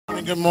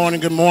Good morning,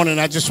 good morning.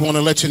 I just want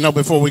to let you know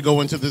before we go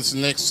into this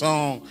next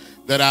song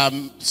that our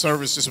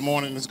service this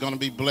morning is going to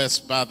be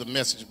blessed by the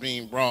message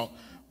being brought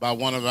by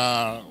one of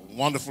our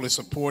wonderfully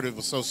supportive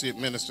associate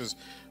ministers.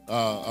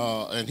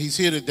 And he's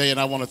here today, and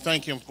I want to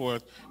thank him for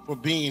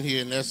being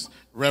here, and that's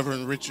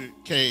Reverend Richard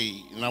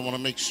K. And I want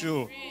to make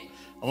sure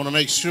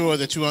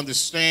that you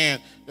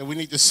understand that we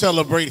need to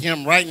celebrate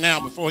him right now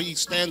before he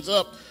stands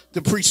up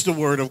to preach the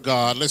word of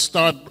God. Let's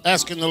start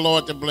asking the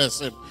Lord to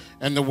bless him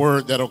and the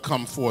word that'll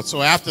come forth.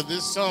 So after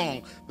this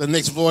song, the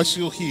next voice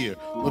you'll hear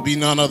will be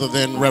none other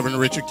than Reverend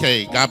Richard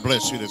K. God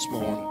bless you this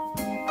morning.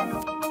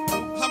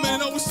 How many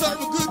know we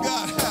serve a good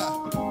God?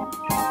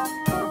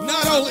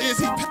 Not only is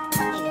he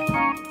powerful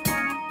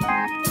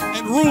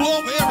and rule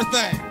over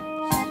everything,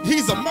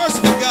 he's a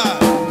merciful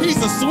God. He's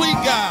a sweet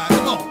God.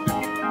 Come on.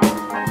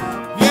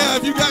 Yeah,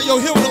 if you got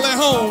your hymnal at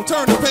home,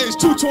 turn to page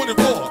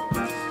 224.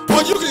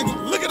 Or you can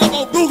look it up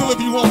on Google if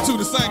you want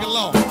to sing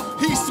along.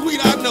 He's sweet,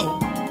 I know.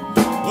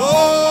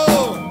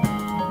 Oh,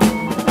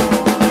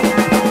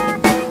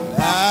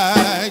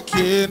 I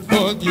can't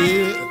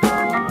forget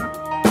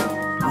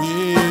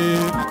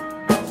with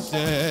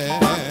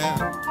sad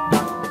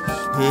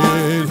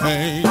head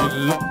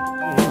hanging low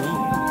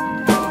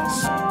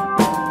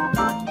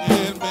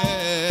and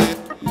bad.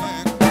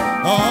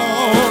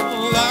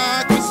 All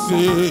I can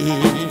say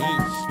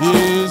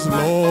is,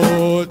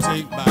 Lord,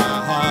 take my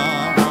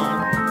heart.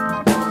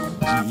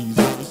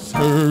 Jesus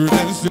heard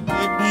and saved me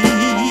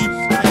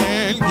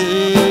and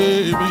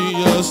gave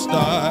me a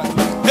start.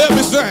 Help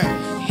me sing.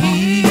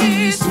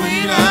 He's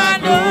sweet, I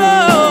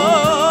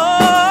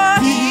know.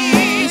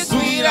 He's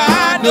sweet,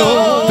 I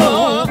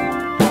know.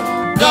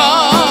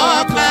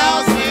 Dark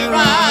clouds may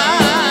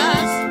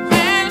rise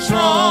and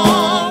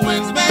strong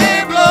winds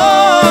may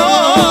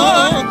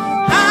blow.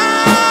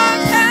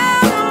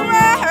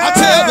 I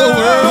tell the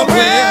world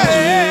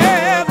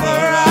wherever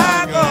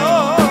I go.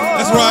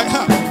 That's right,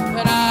 huh?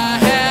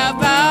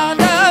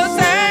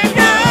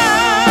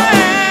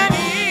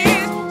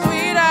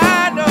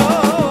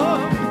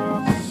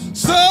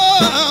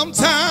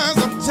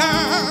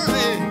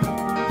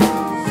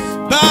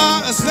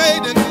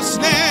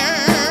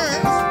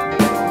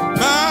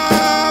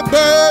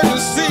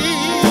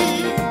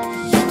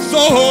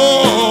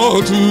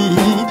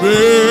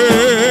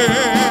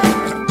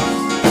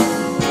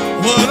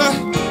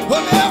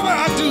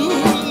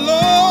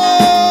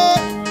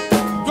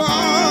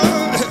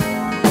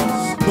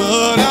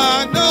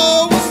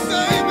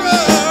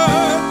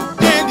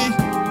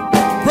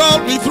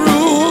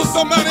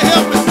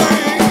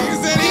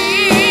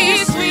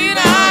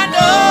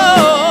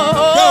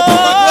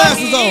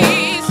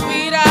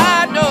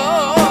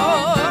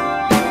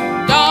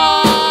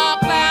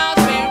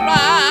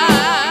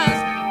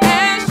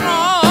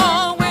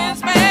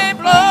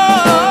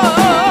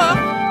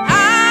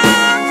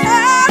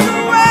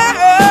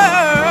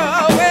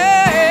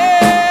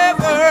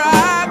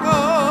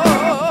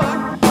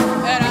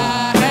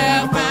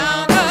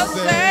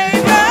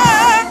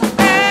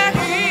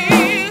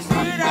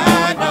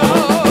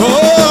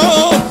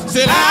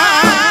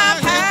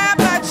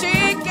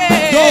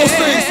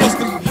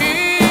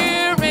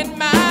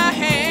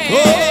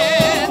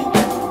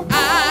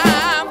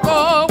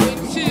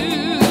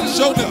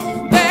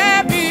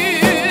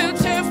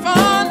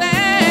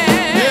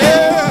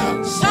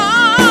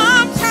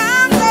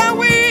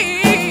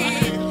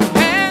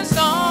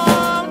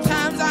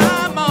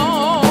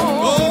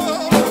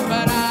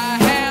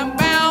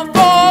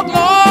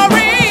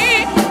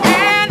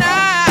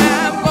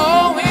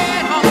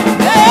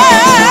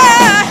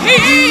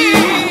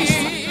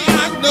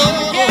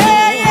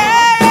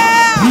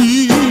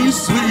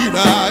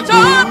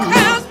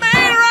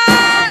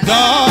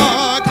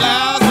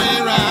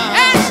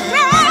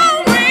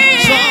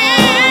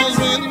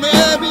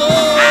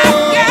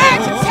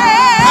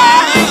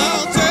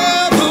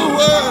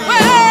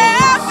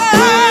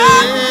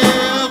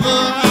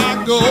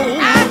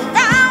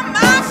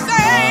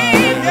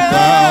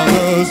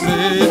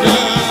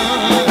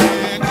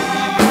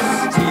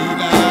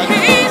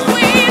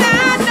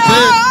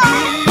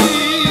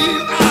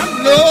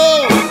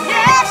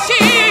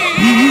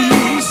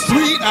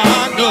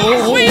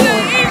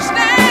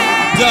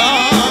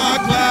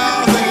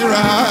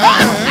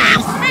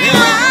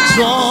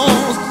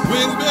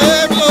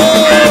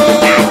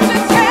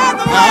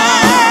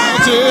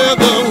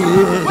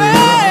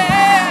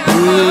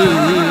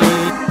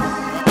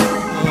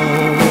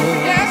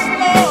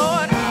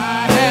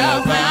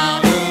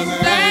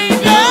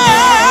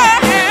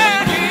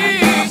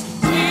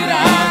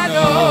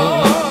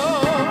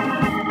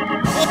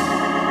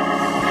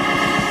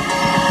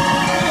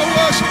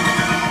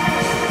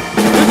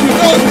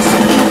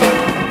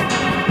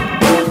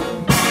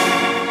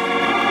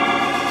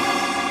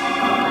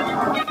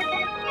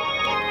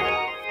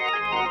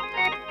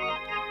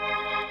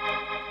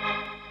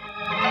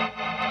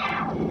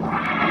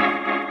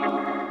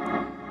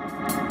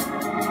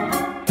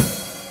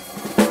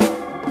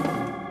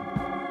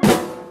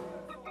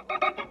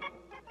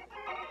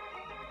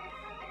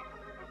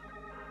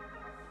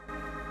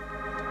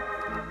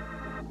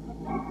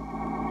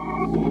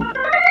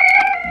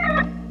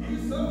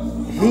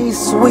 He's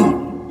sweet.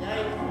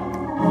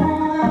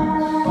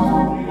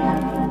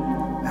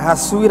 How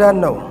sweet I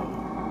know.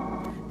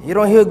 You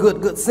don't hear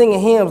good singing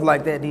hymns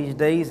like that these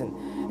days, and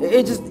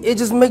it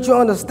just makes you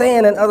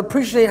understand and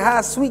appreciate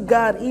how sweet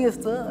God is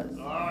to us.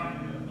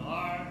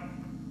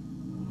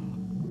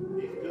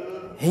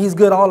 He's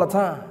good all the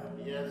time.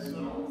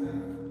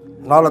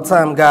 And all the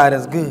time, God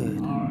is good.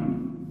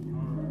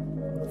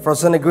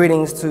 First, send the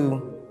greetings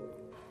to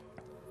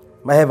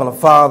my Heavenly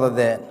Father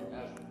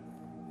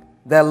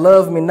that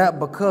loved me not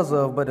because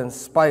of, but in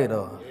spite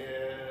of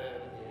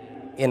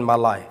in my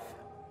life.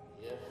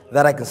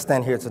 That I can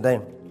stand here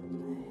today.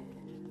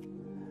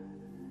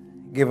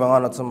 Giving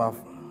honor to my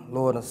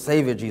Lord and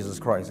Savior, Jesus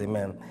Christ,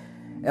 amen.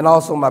 And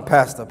also my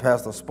pastor,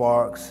 Pastor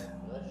Sparks,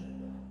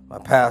 my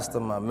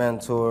pastor, my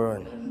mentor.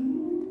 And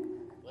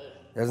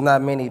there's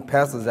not many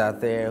pastors out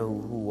there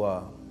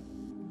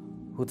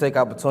who take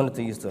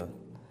opportunities to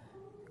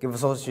give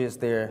associates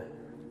their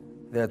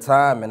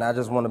time, and I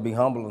just want to be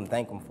humble and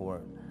thank them for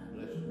it.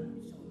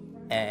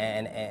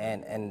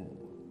 And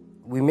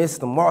we miss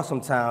the mark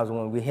sometimes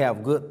when we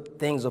have good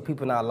things or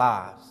people in our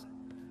lives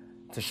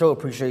to show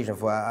appreciation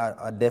for.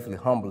 I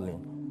definitely humbly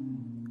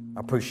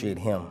appreciate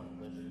him.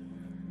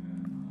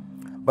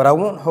 But I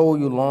won't hold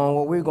you long.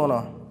 What we're going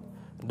to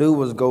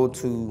do is go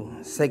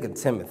to 2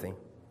 Timothy.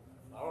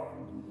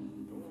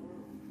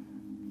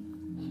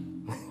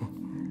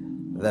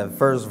 That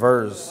first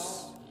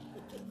verse.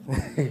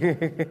 We're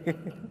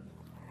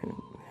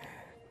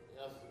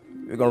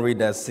going to read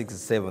that 6th and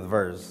 7th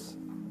verse.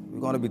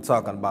 We're going to be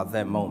talking about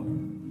that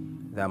moment.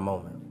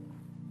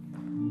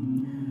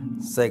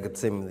 2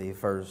 Timothy,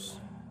 first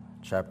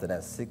chapter,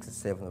 that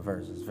 6th and 7th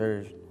verse. It's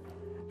very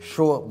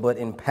short but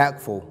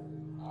impactful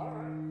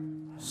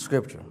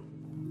scripture.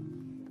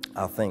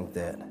 I think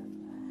that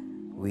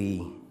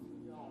we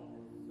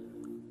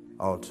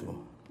ought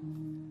to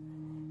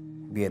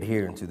be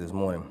adhering to this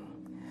morning.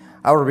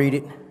 I will read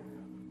it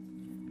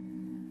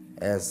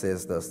as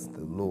says thus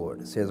the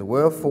Lord. It says,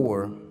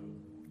 wherefore,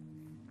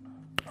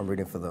 I'm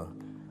reading for the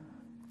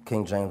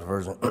King James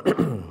Version,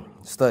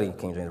 study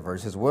King James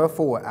Version. It says,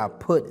 wherefore I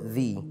put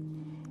thee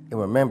in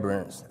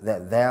remembrance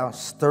that thou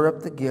stir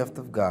up the gift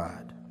of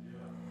God,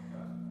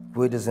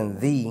 which is in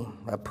thee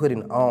by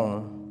putting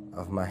on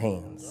of my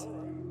hands.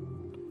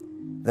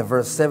 Then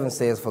verse 7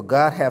 says, for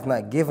God hath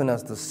not given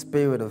us the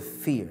spirit of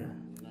fear,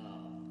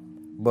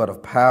 but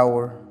of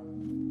power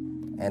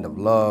and of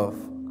love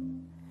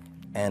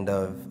and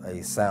of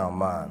a sound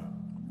mind.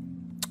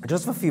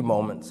 Just for a few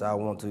moments, I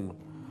want to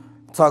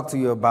talk to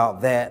you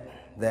about that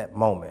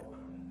moment.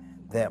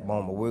 That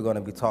moment. We're going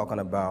to be talking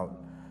about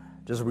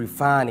just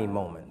refining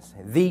moments,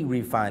 the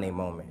refining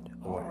moment,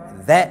 or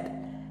that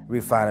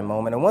refining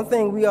moment. And one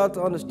thing we ought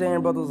to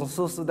understand, brothers and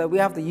sisters, that we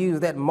have to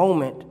use that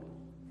moment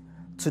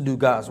to do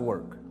God's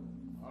work.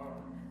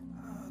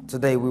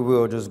 Today we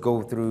will just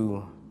go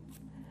through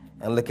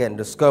and look at and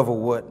discover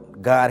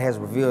what God has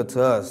revealed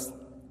to us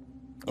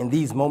in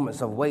these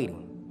moments of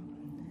waiting.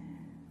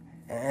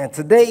 And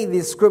today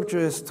this scripture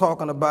is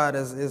talking about,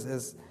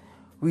 as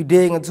we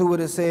dig into it,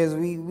 it says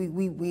we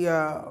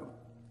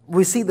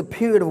see the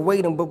period of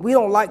waiting, but we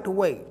don't like to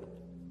wait.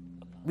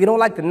 We don't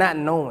like the not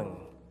knowing.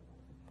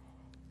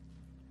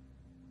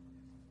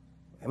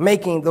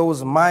 Making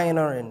those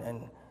minor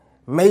and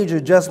major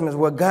adjustments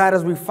where God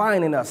is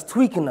refining us,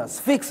 tweaking us,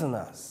 fixing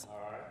us.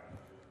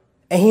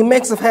 And he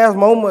makes us have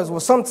moments where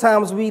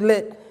sometimes we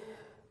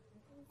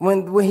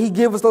when he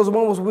gives us those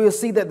moments, we'll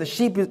see that the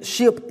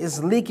ship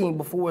is leaking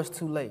before it's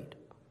too late.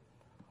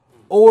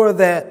 Or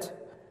that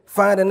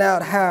finding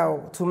out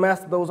how to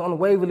master those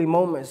unwaveringly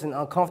moments in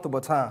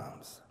uncomfortable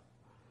times.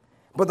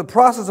 But the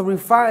process of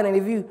refining,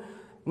 if you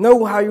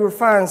know how you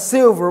refine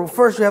silver,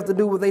 first you have to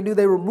do what they do.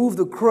 They remove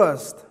the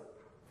crust.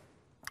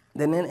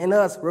 Then in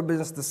us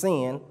represents the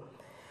sin.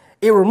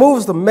 It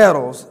removes the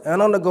metals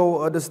and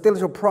undergo a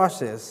distillation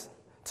process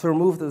to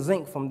remove the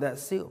zinc from that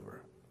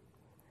silver,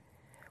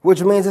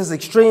 which means its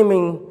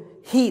extreme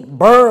heat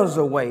burns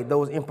away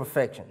those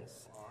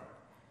imperfections.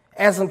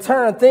 As in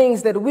turn,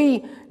 things that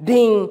we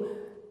deem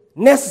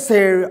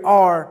necessary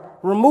are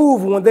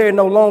removed when they're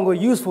no longer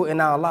useful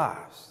in our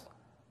lives.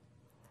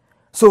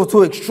 So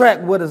to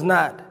extract what is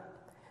not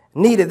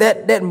needed,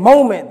 that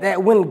moment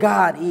that when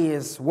God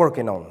is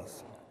working on us.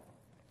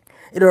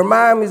 It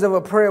reminds me of a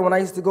prayer when I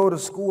used to go to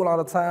school all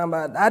the time.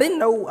 I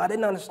didn't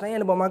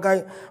understand it, but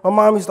my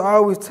mom used to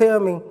always tell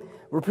me,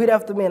 repeat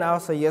after me, and I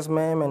would say, yes,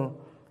 ma'am. And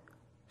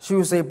she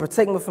would say,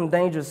 protect me from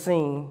dangers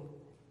seen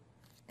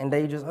and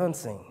dangers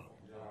unseen.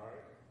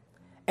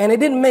 And it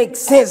didn't make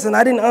sense, and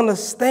I didn't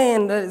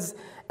understand. As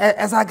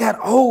I got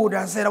older,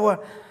 I said,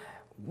 well,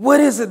 what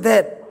is it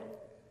that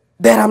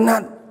I'm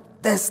not,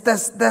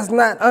 that's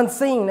not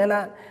unseen?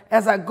 And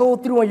as I go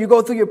through, and you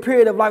go through your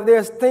period of life,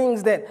 there's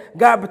things that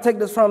God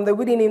protected us from that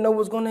we didn't even know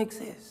was going to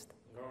exist.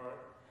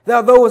 There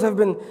are those who have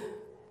been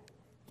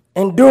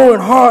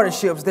enduring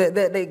hardships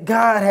that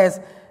God has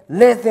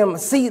let them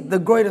see the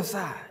greater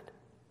side.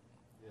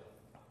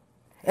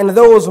 And in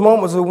those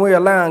moments when we're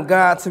allowing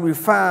God to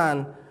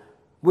refine,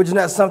 which is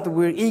not something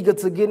we're eager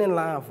to get in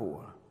line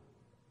for.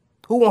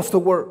 Who wants to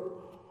work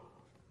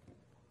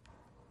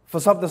for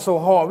something so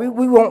hard?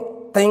 We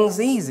want things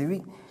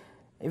easy.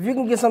 If you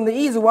can get something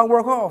easy, why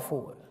work hard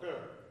for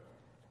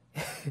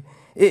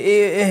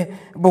it?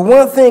 But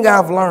one thing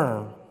I've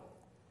learned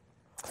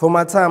from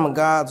my time in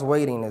God's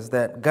waiting is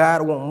that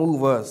God won't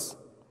move us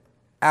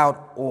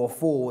out or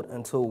forward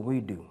until we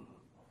do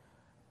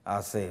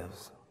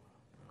ourselves.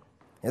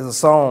 There's a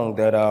song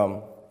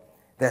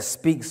that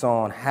speaks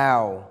on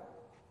how.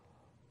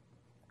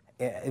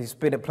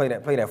 Play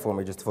that for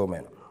me just for a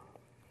minute.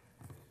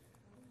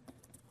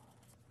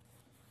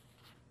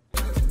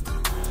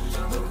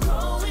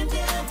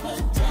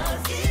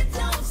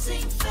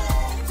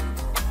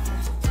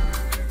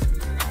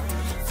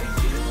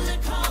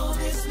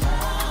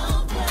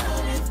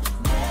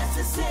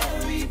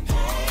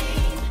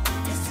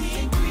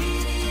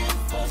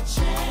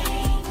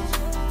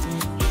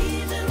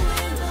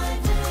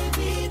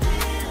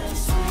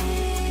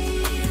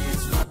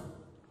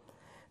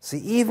 See,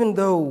 even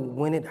though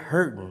when it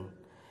hurting,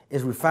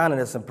 it's refining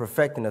us and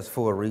perfecting us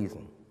for a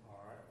reason.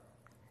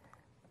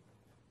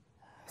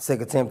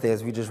 2 Timothy,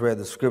 as we just read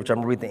the scripture,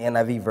 I'm going to read the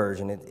NIV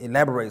version. It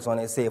elaborates on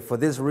it. It says, for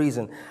this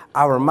reason,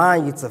 I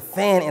remind you to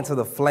fan into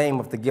the flame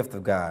of the gift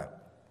of God,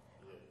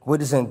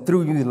 which is in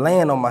through you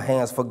laying on my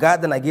hands. For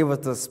God did not give us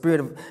the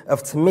spirit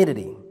of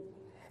timidity.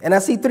 And I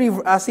see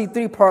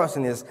three parts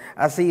in this.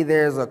 I see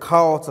there's a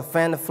call to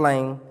fan the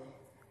flame.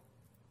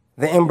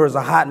 The embers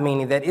are hot,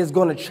 meaning that it's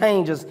going to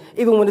change us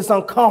even when it's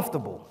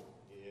uncomfortable,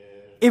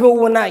 even when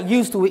we're not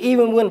used to it,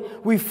 even when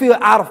we feel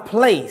out of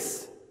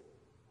place.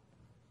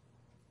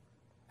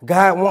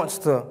 God wants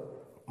to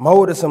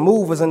mold us and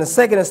move us. And the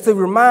second is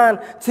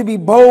to be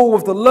bold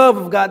with the love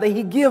of God that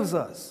he gives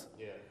us.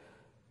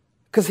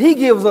 Because he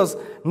gives us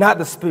not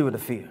the spirit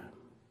of fear.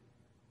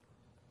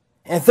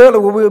 And thirdly,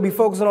 what we'll be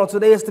focusing on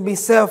today is to be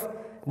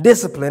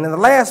self-discipline. And the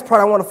last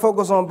part I want to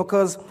focus on,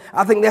 because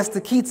I think that's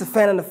the key to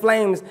fanning the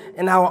flames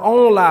in our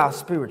own lives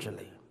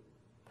spiritually.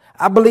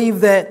 I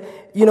believe that,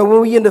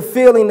 when we get the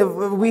feeling of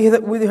when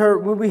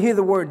we hear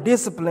the word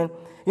discipline,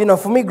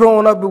 for me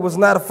growing up, it was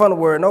not a fun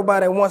word.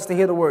 Nobody wants to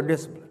hear the word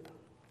discipline.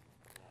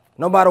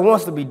 Nobody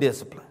wants to be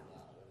disciplined.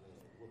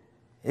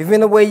 If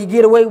in a way you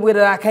get away with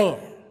it, I can.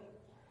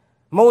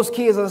 Most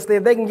kids understand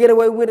if they can get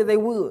away with it, they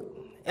would.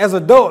 As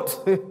adults,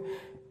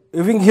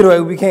 if we can get away,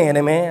 we can,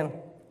 amen.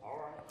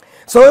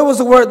 So it was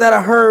a word that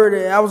I heard,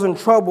 and I was in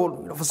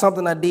trouble for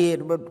something I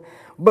did.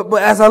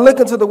 But as I look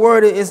into the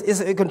word, it's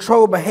a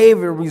controlled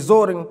behavior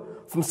resulting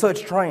from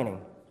such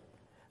training.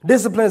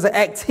 Discipline is an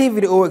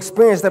activity or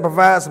experience that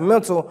provides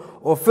mental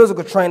or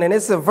physical training.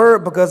 It's a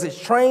verb because it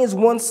trains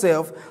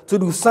oneself to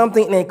do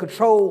something in a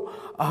controlled,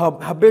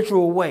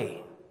 habitual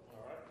way.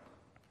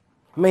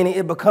 Meaning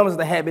it becomes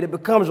the habit, it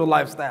becomes your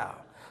lifestyle.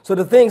 So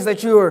the things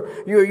that you're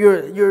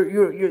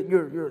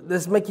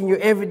that's making your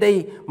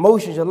everyday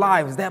motions, your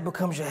lives, that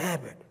becomes your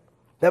habit.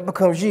 That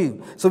becomes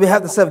you. So we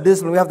have to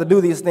self-discipline. We have to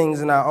do these things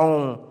in our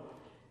own,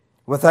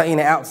 without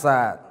any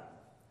outside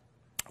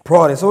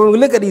prodding. So when we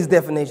look at these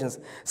definitions,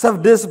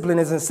 self-discipline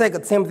is in 2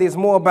 Timothy. It's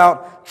more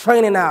about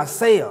training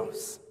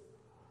ourselves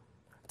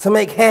to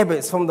make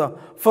habits from the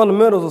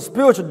fundamentals of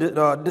spiritual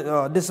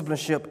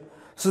discipleship,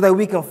 so that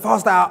we can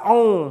foster our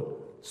own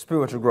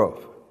spiritual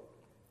growth.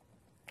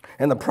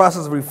 In the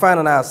process of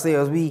refining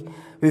ourselves,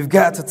 we've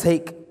got to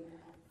take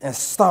and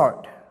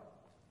start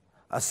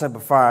a simple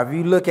fire. If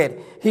you look at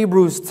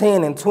Hebrews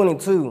 10 and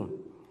 22,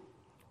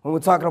 when we're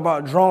talking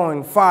about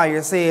drawing fire,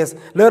 it says,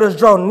 let us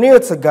draw near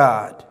to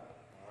God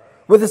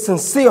with a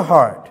sincere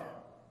heart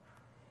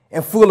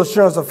and full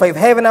assurance of faith,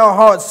 having our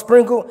hearts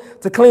sprinkled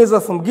to cleanse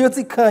us from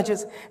guilty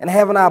conscience and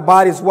having our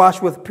bodies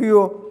washed with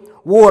pure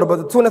water. But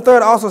the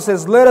 23rd also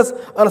says, let us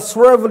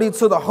unswervingly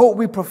to the hope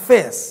we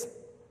profess.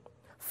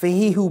 For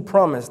he who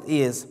promised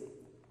is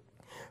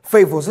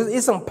faithful. So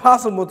it's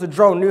impossible to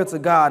draw near to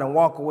God and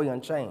walk away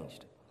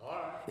unchanged.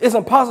 It's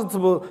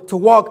impossible to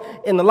walk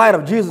in the light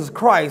of Jesus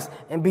Christ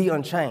and be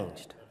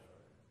unchanged.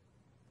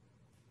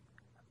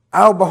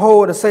 I'll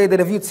behold to say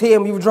that if you tell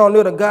me you've drawn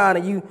near to God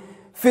and you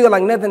feel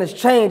like nothing has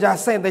changed, I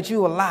say that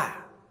you a lie.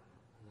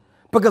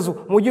 Because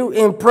when you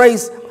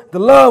embrace the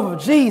love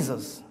of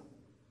Jesus,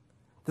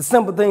 the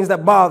simple things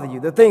that bother you,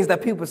 the things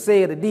that people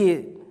said or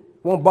did,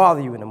 won't bother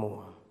you anymore.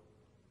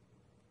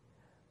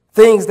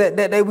 Things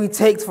that we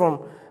take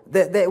from,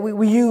 that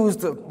we use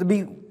to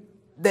be,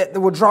 that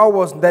will draw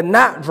us, that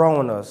not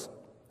drawing us,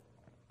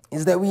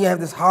 is that we have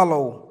this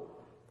hollow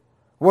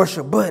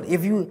worship. But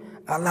if you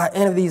allow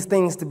any of these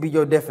things to be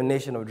your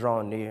definition of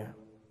drawing near,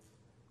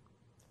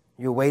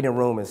 your waiting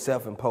room is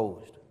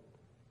self-imposed.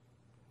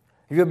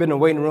 If you've ever been in a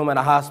waiting room at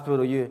a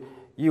hospital,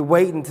 you're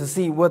waiting to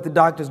see what the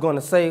doctor's going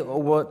to say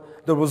or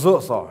what the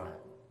results are.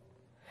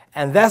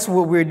 And that's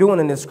what we're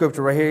doing in this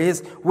scripture right here.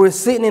 Is we're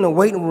sitting in a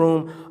waiting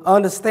room,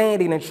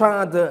 understanding and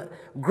trying to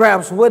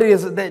grasp what it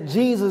is that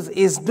Jesus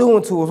is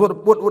doing to us,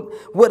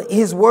 what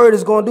his word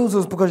is going to do to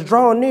us, because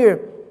drawing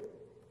near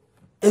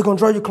is going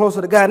to draw you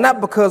closer to God, not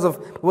because of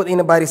what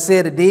anybody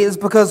said or did. It's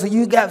because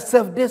you got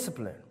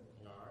self-discipline.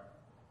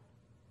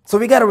 So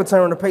we got to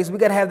return to pace. We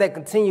got to have that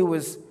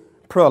continuous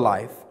prayer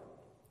life.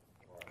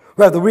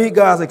 We have to read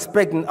God's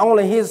expecting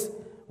only his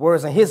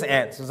words and his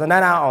answers and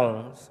not our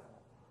own.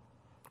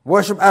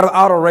 Worship out of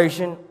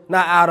adoration,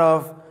 not out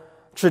of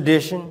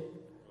tradition.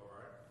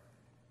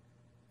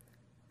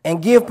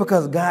 And give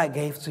because God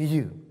gave to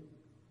you.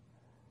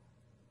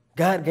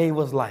 God gave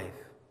us life.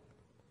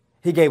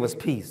 He gave us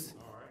peace.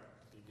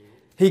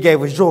 He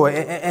gave us joy.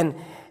 And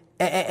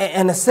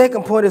the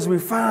second point is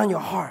refine your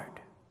heart.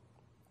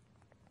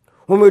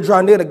 When we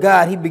draw near to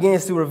God, he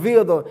begins to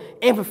reveal the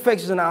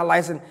imperfections in our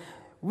lives. And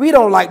we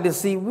don't like to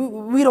see,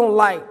 we don't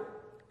like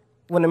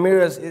when the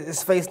mirror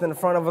is faced in the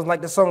front of us,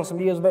 like the song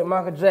some years back,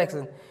 Michael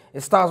Jackson.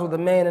 It starts with the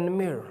man in the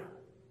mirror.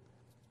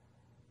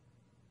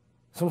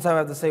 Sometimes I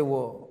have to say,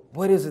 well,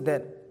 what is it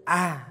that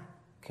I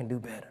can do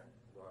better?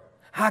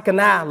 How can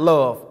I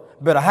love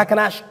better? How can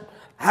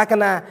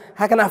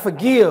I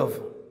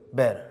forgive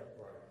better?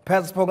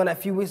 Pastor spoke on that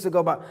a few weeks ago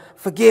about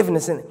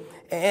forgiveness, and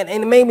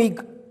it made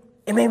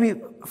me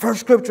first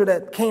scripture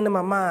that came to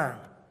my mind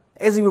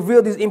as he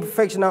revealed these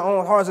imperfections in our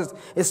own hearts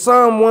is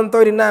Psalm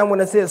 139 when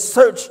it says,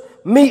 "Search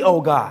me,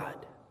 O God,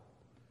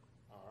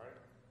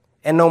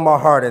 and know my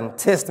heart, and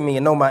test me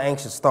and know my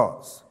anxious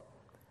thoughts."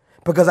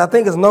 Because I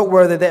think it's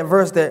noteworthy that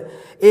verse that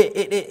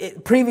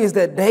previous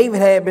that David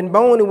had been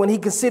boning when he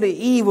considered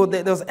evil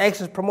that those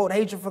actions promote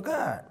hatred for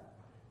God.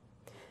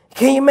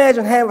 Can you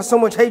imagine having so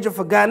much hatred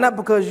for God, not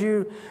because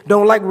you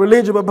don't like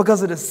religion, but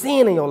because of the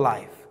sin in your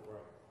life?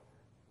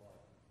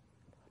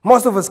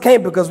 Most of us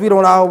can't because we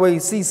don't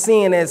always see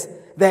sin as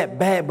that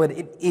bad, but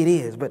it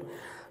is. But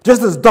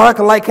just as dark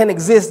and light can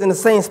exist in the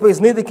same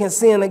space, neither can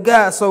sin and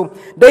God. So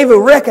David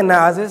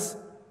recognizes,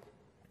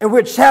 and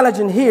we're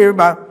challenging here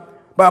by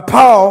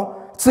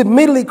Paul to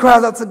immediately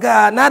cries out to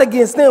God, not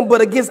against them, but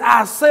against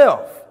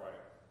ourselves.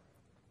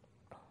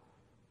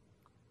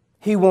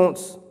 He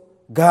wants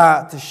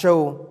God to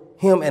show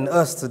him and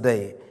us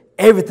today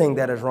everything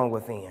that is wrong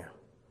within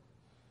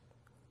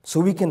so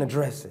we can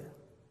address it.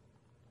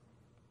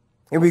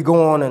 And we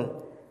go on and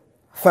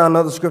found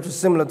another scripture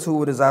similar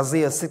to it is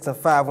Isaiah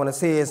 6:5 when it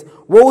says,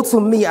 "Woe to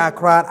me, I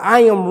cried, I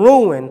am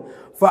ruined,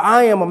 for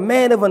I am a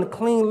man of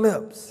unclean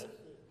lips."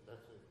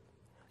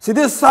 See,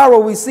 this sorrow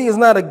we see is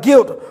not a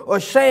guilt or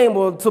shame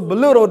or to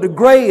belittle or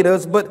degrade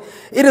us, but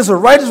it is a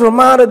righteous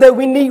reminder that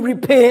we need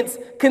repentance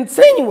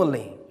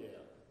continually.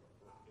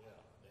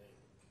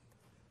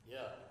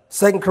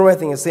 2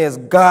 Corinthians says,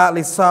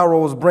 "Godly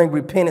sorrows bring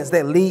repentance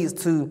that leads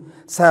to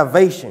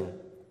salvation,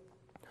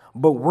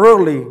 but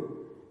worldly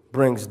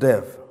brings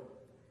death."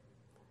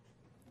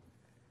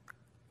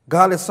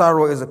 Godly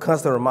sorrow is a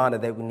constant reminder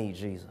that we need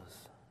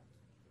Jesus.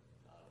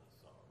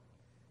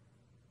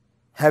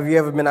 Have you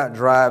ever been out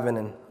driving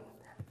and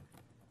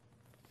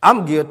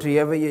I'm guilty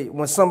of it.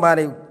 When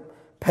somebody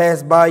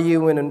passed by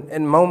you in a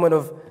moment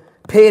of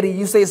petty,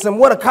 you say something,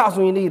 "What are cops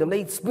when you need them?"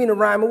 They spin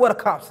around me, "What are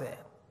cops at?"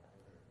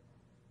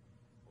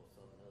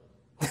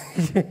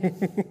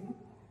 Then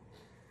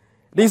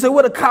you say,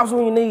 "What are cops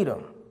when you need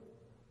them?"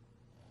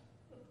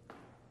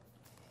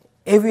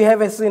 If you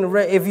haven't seen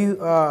if you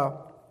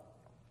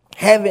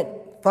haven't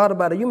thought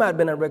about it, you might have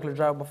been a regular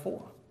driver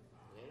before.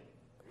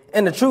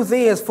 And the truth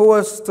is, for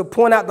us to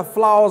point out the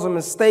flaws and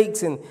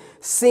mistakes and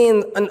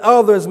sin in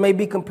others may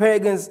be compare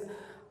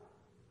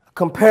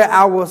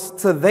ours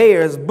to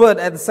theirs, but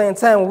at the same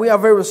time, we are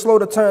very slow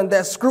to turn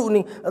that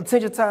scrutiny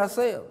attention to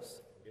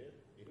ourselves.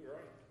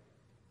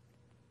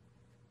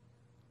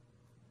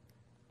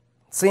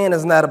 Sin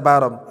is not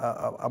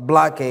about a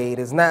blockade.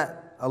 It's not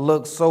a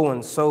look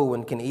so-and-so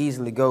and can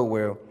easily go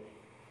where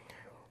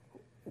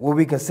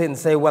we can sit and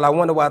say, "Well, I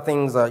wonder why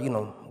things are,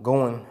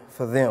 going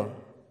for them."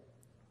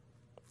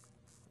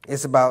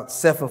 It's about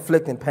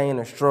self-inflicting pain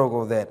and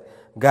struggle that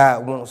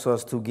God wants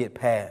us to get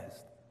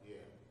past.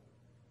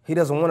 He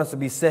doesn't want us to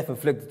be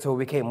self-inflicted until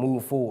we can't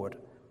move forward.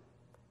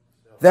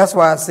 That's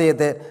why I said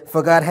that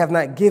for God have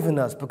not given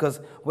us,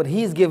 because what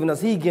he's given us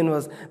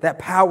that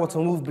power to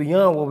move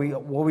beyond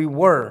where we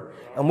were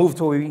and move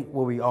to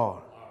where we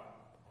are.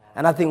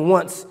 And I think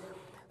once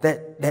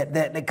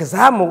that because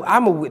I'm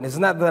a witness,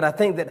 not that I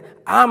think that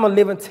I'm a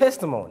living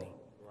testimony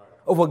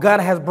of what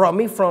God has brought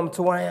me from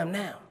to where I am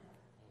now.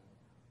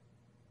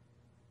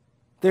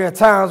 There are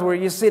times where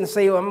you sit and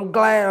say, "I'm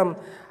glad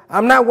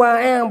I'm not where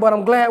I am, but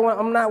I'm glad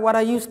I'm not what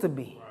I used to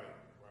be."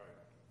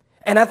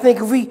 And I think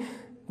if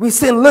we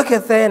sit and look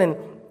at that and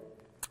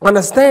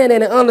understand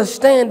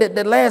that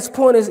the last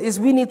point is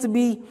we need to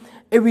be,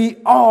 and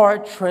we are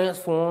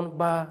transformed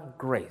by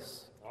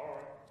grace.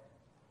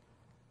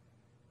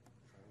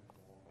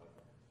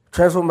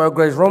 Transformed by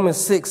grace. Romans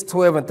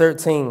 6:12 and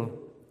 13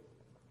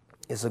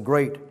 is a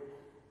great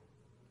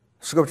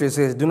scripture. It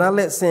says, "Do not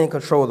let sin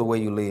control the way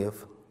you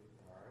live.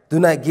 Do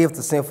not give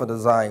to sinful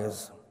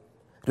desires.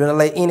 Do not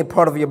let any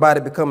part of your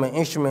body become an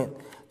instrument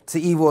to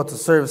evil or to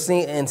serve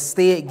sin.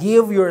 Instead,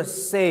 give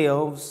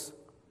yourselves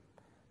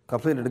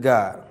completely to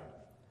God.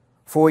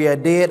 For you are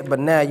dead, but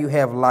now you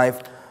have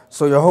life.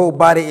 So your whole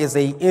body is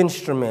an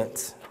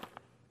instrument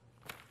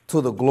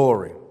to the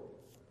glory.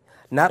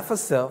 Not for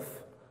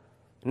self,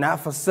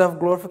 not for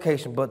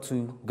self-glorification, but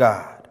to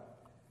God."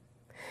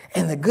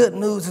 And the good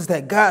news is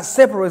that God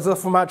separates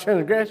us from our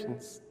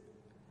transgressions.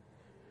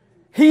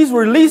 He's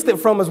released it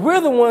from us.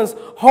 We're the ones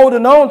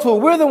holding on to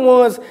it. We're the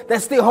ones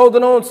that still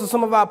holding on to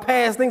some of our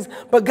past things.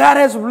 But God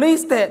has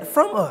released that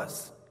from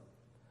us.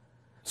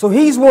 So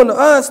he's wanting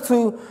us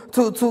to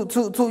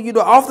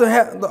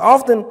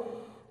often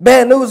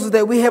bad news is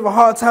that we have a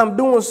hard time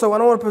doing so.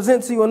 And I want to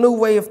present to you a new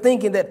way of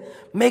thinking that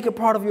make it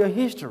part of your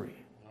history.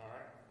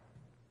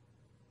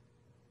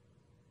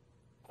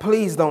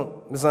 Please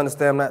don't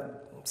misunderstand. I'm not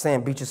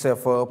saying beat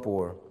yourself up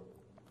or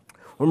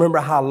remember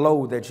how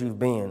low that you've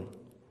been.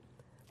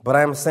 But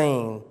I'm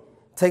saying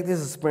take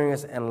this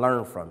experience and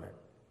learn from it.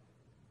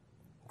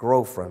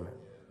 Grow from it.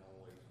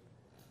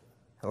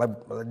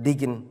 Like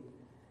Deacon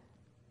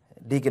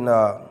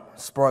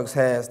Sparks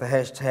has the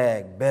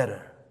hashtag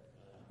better.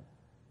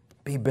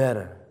 Be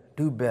better.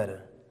 Do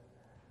better.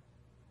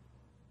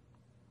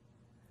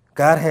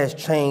 God has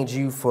changed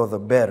you for the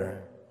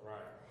better.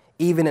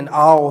 Even in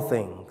all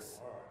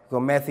things. Go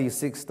Matthew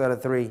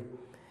 6:33.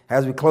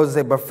 As we close, it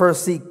say, but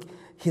first seek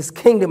his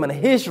kingdom and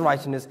his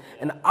righteousness,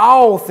 and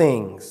all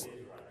things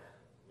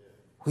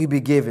will be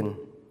given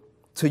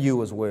to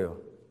you as well.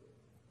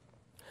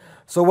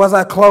 So as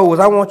I close,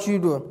 I want you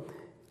to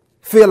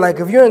feel like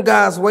if you're in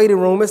God's waiting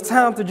room, it's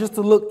time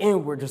to look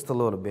inward just a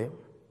little bit.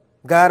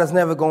 God is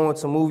never going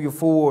to move you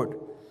forward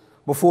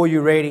before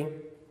you're ready.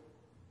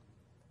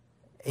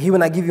 He will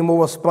not give you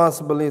more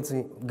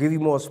responsibility,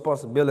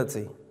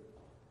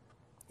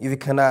 if you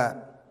cannot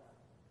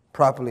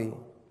properly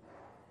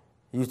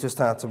use this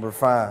time to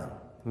refine,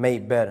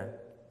 make better,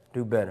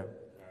 do better.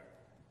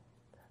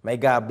 May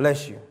God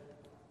bless you,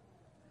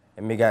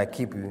 and may God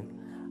keep you.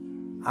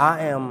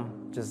 I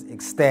am just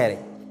ecstatic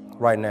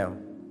right now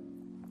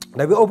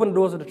that we open the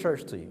doors of the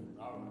church to you.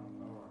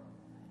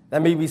 There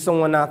may be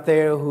someone out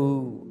there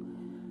who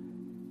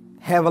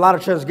have a lot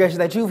of transgressions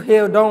that you've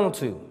held on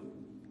to.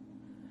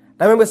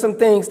 There may be some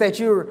things that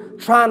you're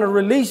trying to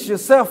release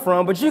yourself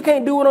from, but you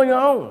can't do it on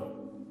your own.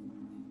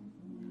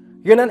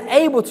 You're not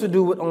able to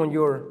do it on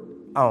your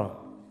own.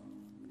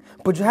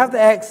 But you have to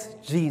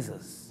ask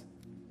Jesus.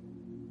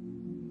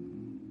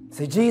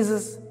 Say,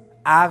 Jesus,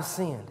 I've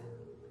sinned.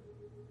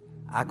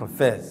 I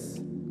confess.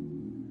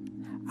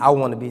 I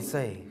want to be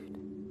saved.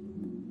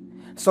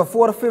 So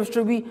for the Fifth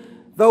Street,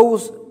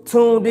 those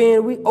tuned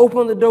in, we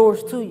open the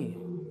doors to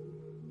you.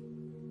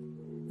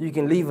 You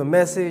can leave a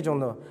message on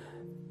the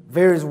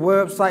various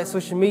websites,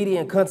 social media,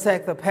 and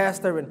contact the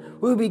pastor, and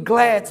we'll be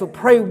glad to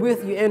pray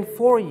with you and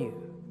for you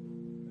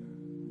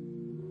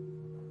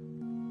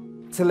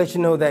to let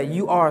you know that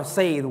you are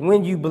saved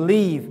when you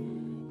believe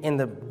in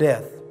the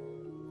death,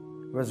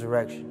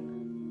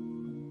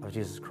 resurrection of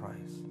Jesus Christ.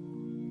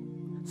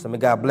 So may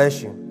God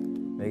bless you.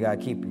 May God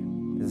keep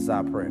you. This is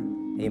our prayer.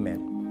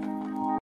 Amen.